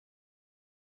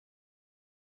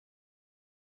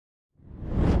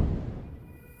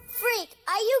Freek,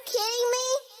 are you kidding me?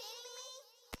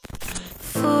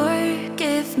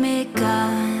 Forgive me,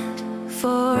 God,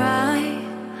 for I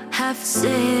have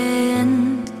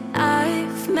sinned.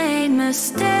 I've made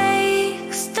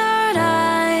mistakes that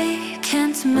I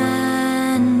can't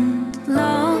mend.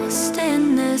 Lost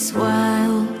in this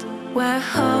world where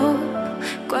hope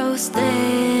grows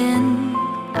thin.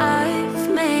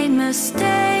 I've made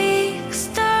mistakes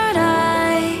that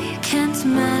I can't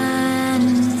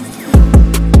mend.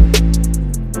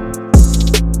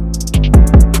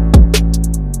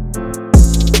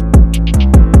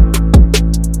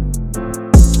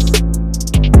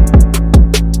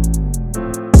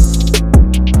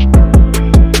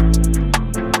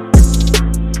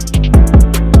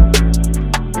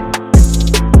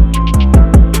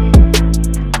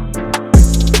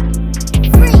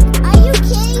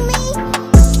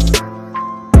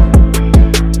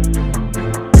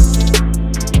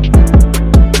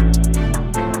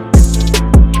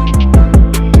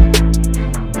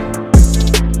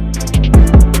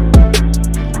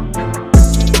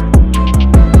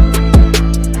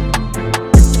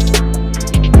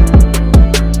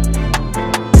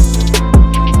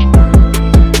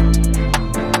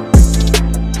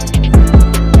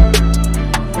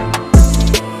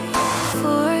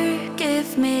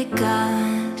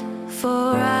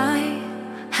 For I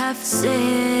have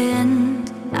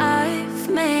sinned. I've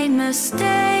made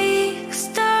mistakes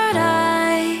that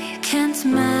I can't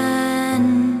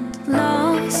mend.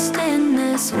 Lost in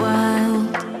this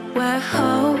world where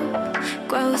hope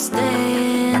grows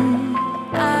thin.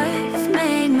 I've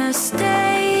made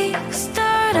mistakes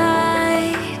that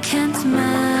I can't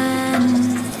mend.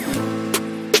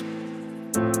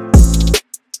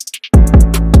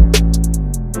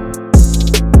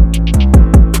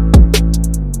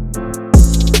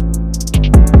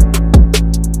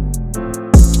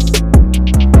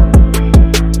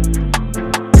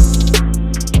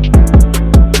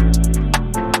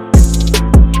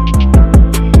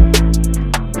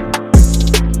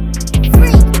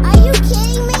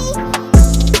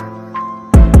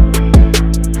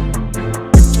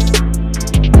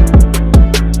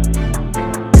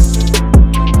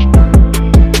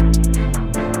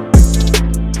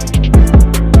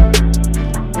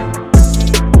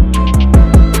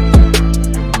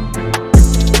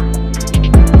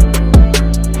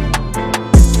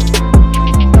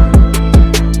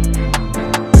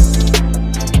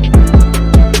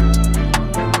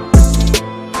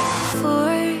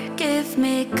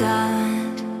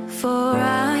 For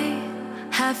I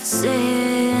have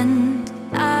sinned.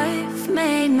 I've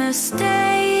made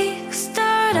mistakes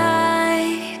that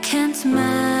I can't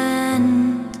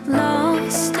mend.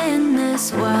 Lost in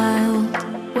this world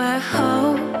where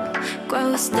hope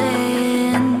grows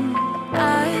thin.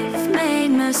 I've made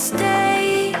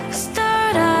mistakes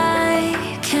that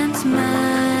I can't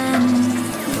mend.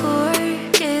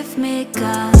 Forgive me,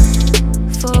 God,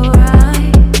 for